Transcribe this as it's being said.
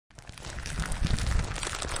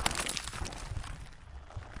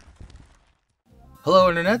Hello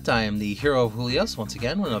Internet, I am the hero of Julius once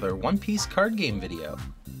again with another One Piece card game video.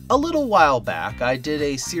 A little while back I did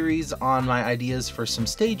a series on my ideas for some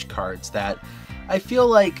stage cards that I feel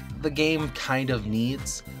like the game kind of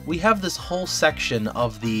needs. We have this whole section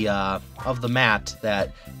of the mat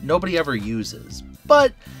that nobody ever uses,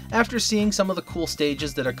 but after seeing some of the cool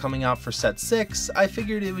stages that are coming out for set 6, I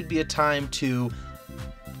figured it would be a time to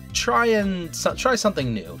try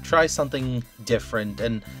something new, try something different.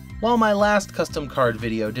 And while my last custom card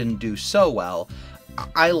video didn't do so well,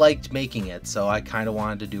 I liked making it, so I kind of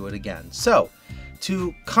wanted to do it again. So,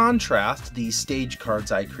 to contrast the stage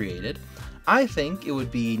cards I created, I think it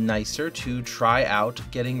would be nicer to try out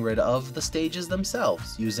getting rid of the stages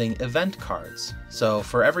themselves using event cards. So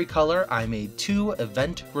for every color, I made 2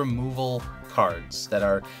 event removal cards that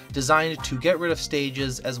are designed to get rid of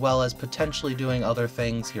stages as well as potentially doing other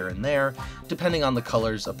things here and there, depending on the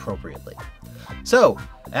colors appropriately. So,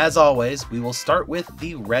 as always, we will start with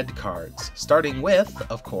the red cards, starting with,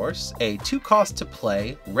 of course, a 2-cost to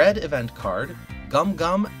play red event card, Gum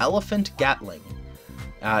Gum Elephant Gatling.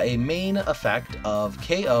 A main effect of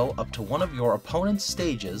KO up to one of your opponent's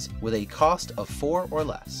stages with a cost of 4 or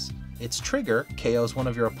less. Its trigger KOs one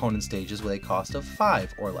of your opponent's stages with a cost of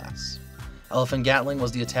 5 or less. Elephant Gatling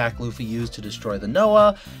was the attack Luffy used to destroy the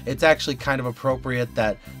Noah. It's actually kind of appropriate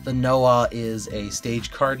that the Noah is a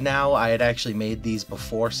stage card now. I had actually made these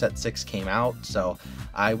before set 6 came out, so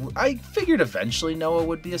I figured eventually Noah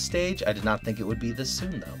would be a stage. I did not think it would be this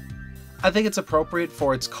soon though. I think it's appropriate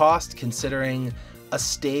for its cost, considering a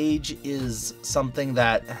stage is something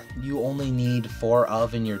that you only need 4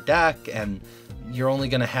 of in your deck, and you're only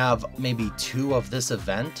going to have maybe 2 of this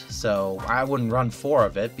event, so I wouldn't run 4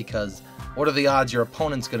 of it because what are the odds your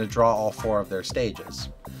opponent's going to draw all 4 of their stages?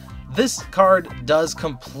 This card does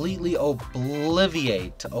completely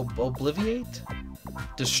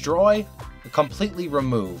destroy, completely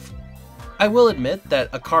remove. I will admit that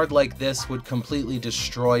a card like this would completely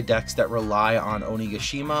destroy decks that rely on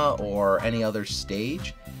Onigashima or any other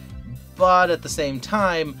stage, but at the same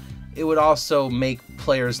time, it would also make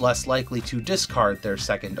players less likely to discard their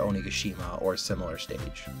second Onigashima or similar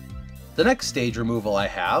stage. The next stage removal I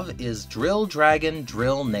have is Drill Dragon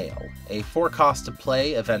Drill Nail, a 4-cost to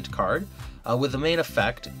play event card with the main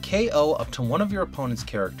effect KO up to one of your opponent's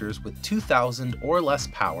characters with 2,000 or less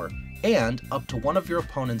power and up to one of your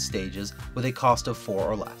opponent's stages with a cost of 4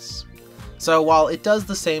 or less. So while it does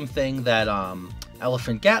the same thing that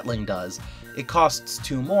Elephant Gatling does, it costs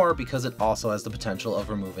 2 more because it also has the potential of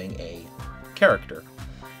removing a character.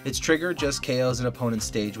 Its trigger just KOs an opponent's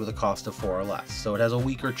stage with a cost of 4 or less, so it has a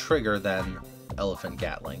weaker trigger than Elephant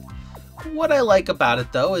Gatling. What I like about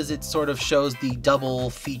it though is it sort of shows the double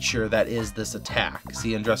feature that is this attack.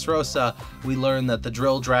 See, in Dressrosa, we learn that the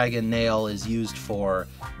Drill Dragon Nail is used for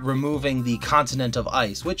removing the continent of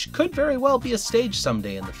ice, which could very well be a stage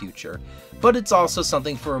someday in the future, but it's also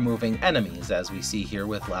something for removing enemies, as we see here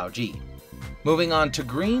with Lao G. Moving on to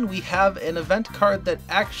green, we have an event card that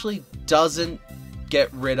actually doesn't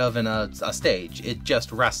get rid of in a stage, it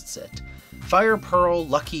just rests it. Fire Pearl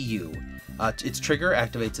Lucky You. Its trigger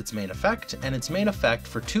activates its main effect, and its main effect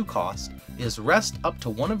for 2 cost is rest up to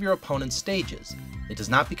one of your opponent's stages. It does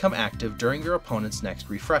not become active during your opponent's next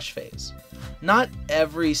refresh phase. Not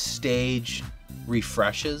every stage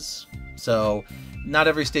refreshes, so not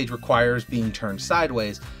every stage requires being turned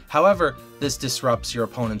sideways. However, this disrupts your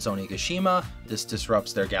opponent's Onigashima, this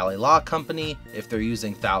disrupts their Galley Law Company. If they're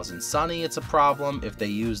using Thousand Sunny, it's a problem. If they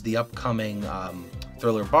use the upcoming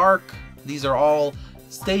Thriller Bark, these are all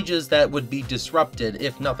stages that would be disrupted,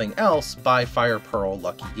 if nothing else, by Fire Pearl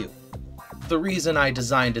Lucky You. The reason I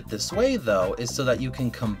designed it this way, though, is so that you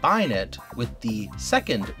can combine it with the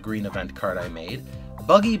second green event card I made,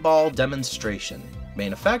 Buggy Ball Demonstration.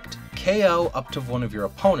 Main effect, KO up to one of your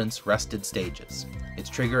opponent's rested stages. Its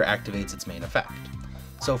trigger activates its main effect.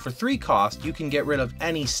 So for 3 cost, you can get rid of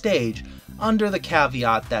any stage under the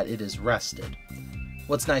caveat that it is rested.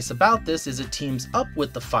 What's nice about this is it teams up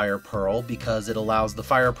with the Fire Pearl because it allows the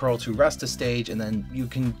Fire Pearl to rest a stage and then you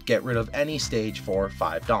can get rid of any stage for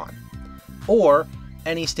 5 Dawn. Or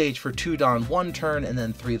any stage for 2 Dawn one turn and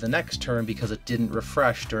then 3 the next turn because it didn't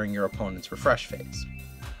refresh during your opponent's refresh phase.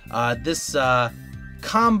 This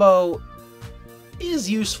combo is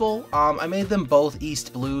useful. I made them both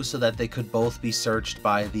East Blue so that they could both be searched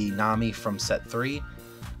by the Nami from set 3.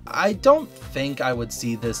 I don't think I would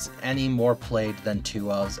see this any more played than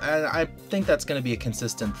 2-ofs, and I think that's going to be a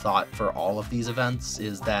consistent thought for all of these events,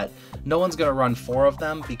 is that no one's going to run 4 of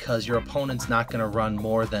them because your opponent's not going to run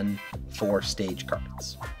more than 4 stage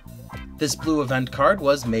cards. This blue event card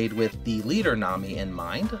was made with the leader Nami in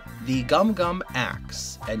mind, the Gum Gum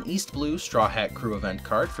Axe, an East Blue Straw Hat Crew event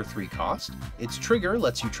card for 3 cost. Its trigger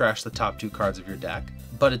lets you trash the top 2 cards of your deck,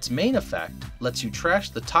 but its main effect lets you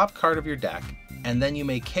trash the top card of your deck, and then you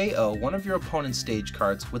may KO one of your opponent's stage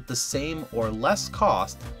cards with the same or less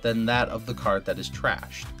cost than that of the card that is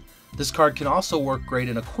trashed. This card can also work great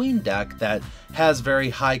in a Queen deck that has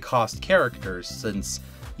very high cost characters, since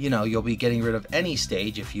you'll be getting rid of any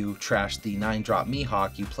stage if you trash the 9-drop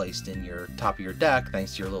Mihawk you placed in your top of your deck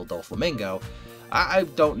thanks to your little Doflamingo. I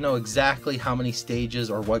don't know exactly how many stages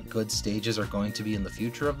or what good stages are going to be in the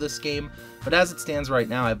future of this game, but as it stands right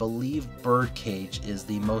now, I believe Birdcage is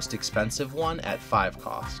the most expensive one at 5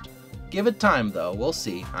 cost. Give it time though, we'll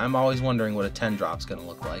see. I'm always wondering what a 10-drop's gonna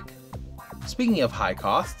look like. Speaking of high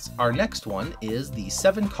costs, our next one is the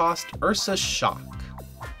 7-cost Ursa Shock.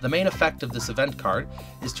 The main effect of this event card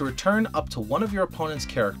is to return up to one of your opponent's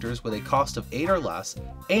characters with a cost of 8 or less,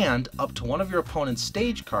 and up to one of your opponent's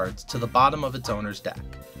stage cards to the bottom of its owner's deck.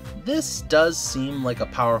 This does seem like a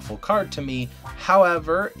powerful card to me,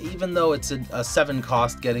 however, even though it's a 7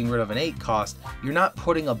 cost getting rid of an 8 cost, you're not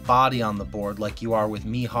putting a body on the board like you are with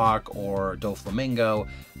Mihawk or Doflamingo,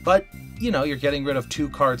 but you're getting rid of 2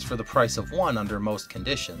 cards for the price of 1 under most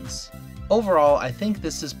conditions. Overall, I think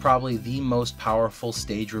this is probably the most powerful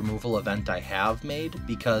stage removal event I have made,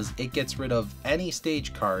 because it gets rid of any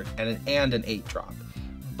stage card and an 8-drop.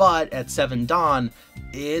 But at 7 Dawn,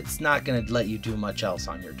 it's not going to let you do much else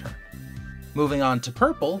on your turn. Moving on to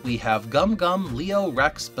purple, we have Gum Gum Leo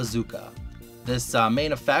Rex Bazooka. This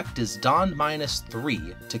main effect is Dawn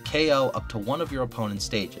 -3 to KO up to one of your opponent's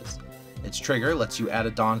stages. Its trigger lets you add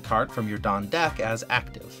a Dawn card from your Dawn deck as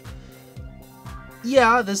active.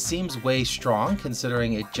 Yeah, this seems way strong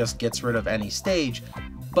considering it just gets rid of any stage,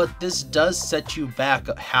 but this does set you back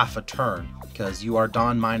half a turn, because you are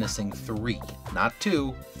Dawn minusing 3, not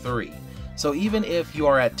 2, 3. So even if you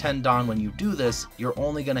are at 10 Dawn when you do this, you're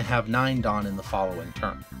only going to have 9 Dawn in the following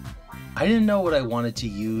turn. I didn't know what I wanted to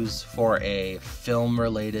use for a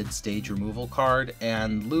film-related stage removal card,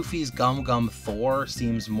 and Luffy's Gum Gum Thor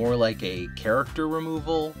seems more like a character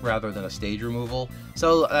removal rather than a stage removal,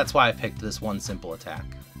 so that's why I picked this one simple attack.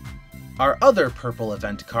 Our other purple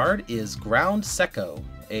event card is Ground Sekko,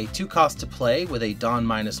 a 2-cost to play with a Dawn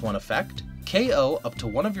 -1 effect. KO up to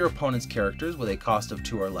one of your opponent's characters with a cost of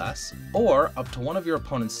 2 or less, or up to one of your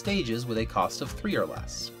opponent's stages with a cost of 3 or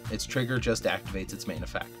less. Its trigger just activates its main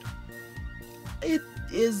effect. It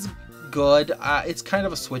is good. It's kind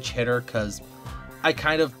of a switch hitter because I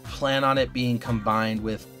kind of plan on it being combined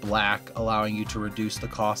with black, allowing you to reduce the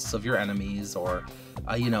costs of your enemies, or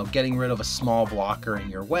getting rid of a small blocker in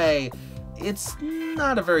your way. It's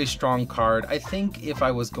not a very strong card. I think if I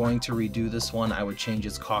was going to redo this one, I would change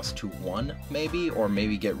its cost to 1 maybe, or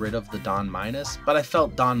maybe get rid of the Dawn minus, but I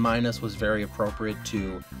felt Dawn minus was very appropriate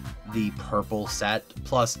to the purple set,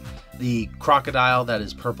 plus the crocodile that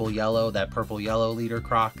is purple-yellow, that purple-yellow leader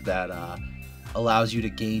croc that allows you to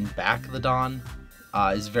gain back the Dawn,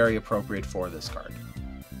 is very appropriate for this card.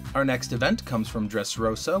 Our next event comes from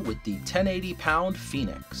Dressrosa with the 1080-pound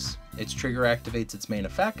Phoenix. Its trigger activates its main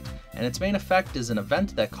effect, and its main effect is an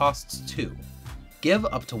event that costs 2. Give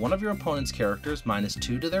up to one of your opponent's characters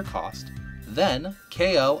 -2 to their cost, then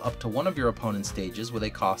KO up to one of your opponent's stages with a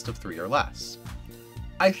cost of 3 or less.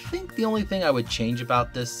 I think the only thing I would change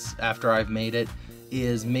about this after I've made it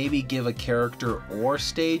is maybe give a character or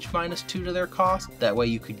stage -2 to their cost. That way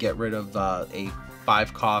you could get rid of a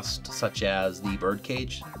 5 cost such as the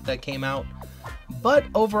Birdcage that came out. But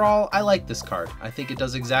overall, I like this card. I think it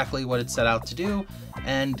does exactly what it set out to do,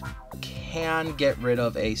 and can get rid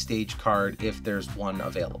of a stage card if there's one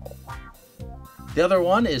available. The other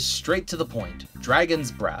one is straight to the point,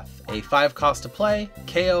 Dragon's Breath, a 5 cost to play,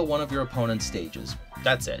 KO one of your opponent's stages.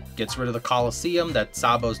 That's it. Gets rid of the Colosseum that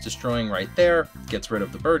Sabo's destroying right there, gets rid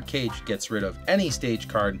of the Birdcage, gets rid of any stage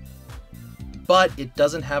card, but it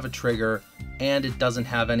doesn't have a trigger, and it doesn't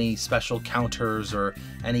have any special counters or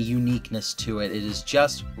any uniqueness to it. It is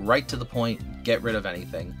just right to the point, get rid of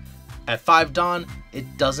anything. At 5 Dawn,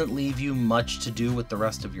 it doesn't leave you much to do with the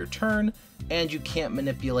rest of your turn, and you can't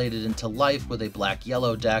manipulate it into life with a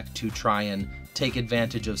black-yellow deck to try and take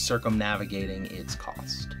advantage of circumnavigating its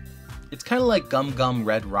cost. It's kind of like Gum Gum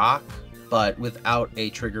Red Rock, but without a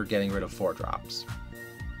trigger getting rid of 4-drops.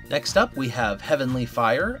 Next up, we have Heavenly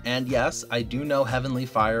Fire, and yes, I do know Heavenly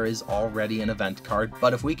Fire is already an event card,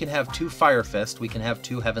 but if we can have 2 Fire Fist, we can have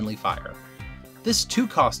 2 Heavenly Fire. This 2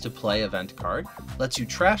 cost to play event card lets you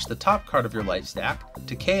trash the top card of your life stack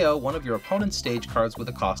to KO one of your opponent's stage cards with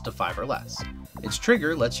a cost of 5 or less. Its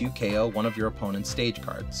trigger lets you KO one of your opponent's stage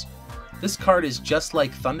cards. This card is just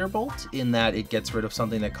like Thunderbolt in that it gets rid of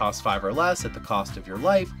something that costs 5 or less at the cost of your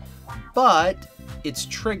life, but its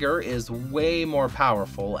trigger is way more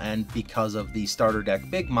powerful, and because of the starter deck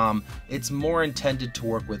Big Mom, it's more intended to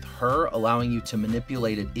work with her, allowing you to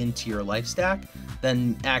manipulate it into your life stack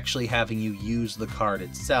than actually having you use the card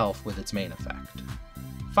itself with its main effect.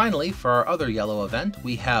 Finally, for our other yellow event,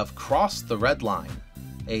 we have Cross the Red Line,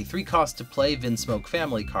 a 3-cost to play Vinsmoke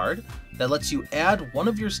family card that lets you add one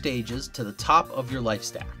of your stages to the top of your life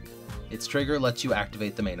stack. Its trigger lets you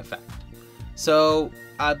activate the main effect. So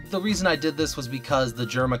the reason I did this was because the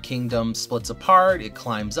Germa Kingdom splits apart, it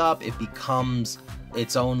climbs up, it becomes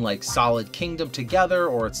its own like solid kingdom together,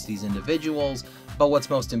 or it's these individuals, but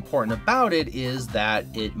what's most important about it is that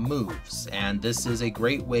it moves, and this is a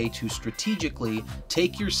great way to strategically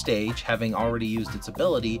take your stage, having already used its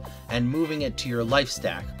ability, and moving it to your life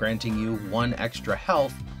stack, granting you 1 extra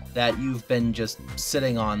health that you've been just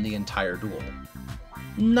sitting on the entire duel.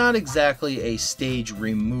 Not exactly a stage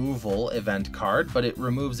removal event card, but it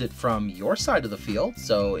removes it from your side of the field,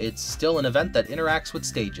 so it's still an event that interacts with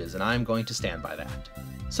stages, and I'm going to stand by that.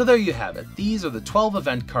 So there you have it. These are the 12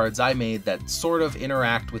 event cards I made that sort of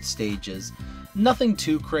interact with stages. Nothing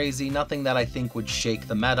too crazy, nothing that I think would shake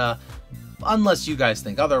the meta. Unless you guys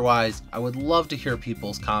think otherwise, I would love to hear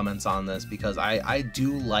people's comments on this, because I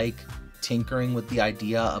do like tinkering with the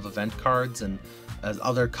idea of event cards and as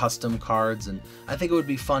other custom cards, and I think it would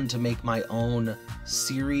be fun to make my own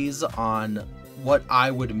series on what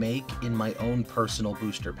I would make in my own personal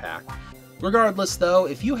booster pack. Regardless though,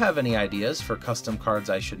 if you have any ideas for custom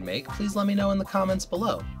cards I should make, please let me know in the comments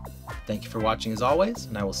below. Thank you for watching as always,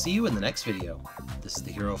 and I will see you in the next video. This is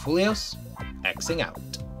the Hero Fulios, Xing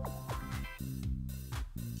out.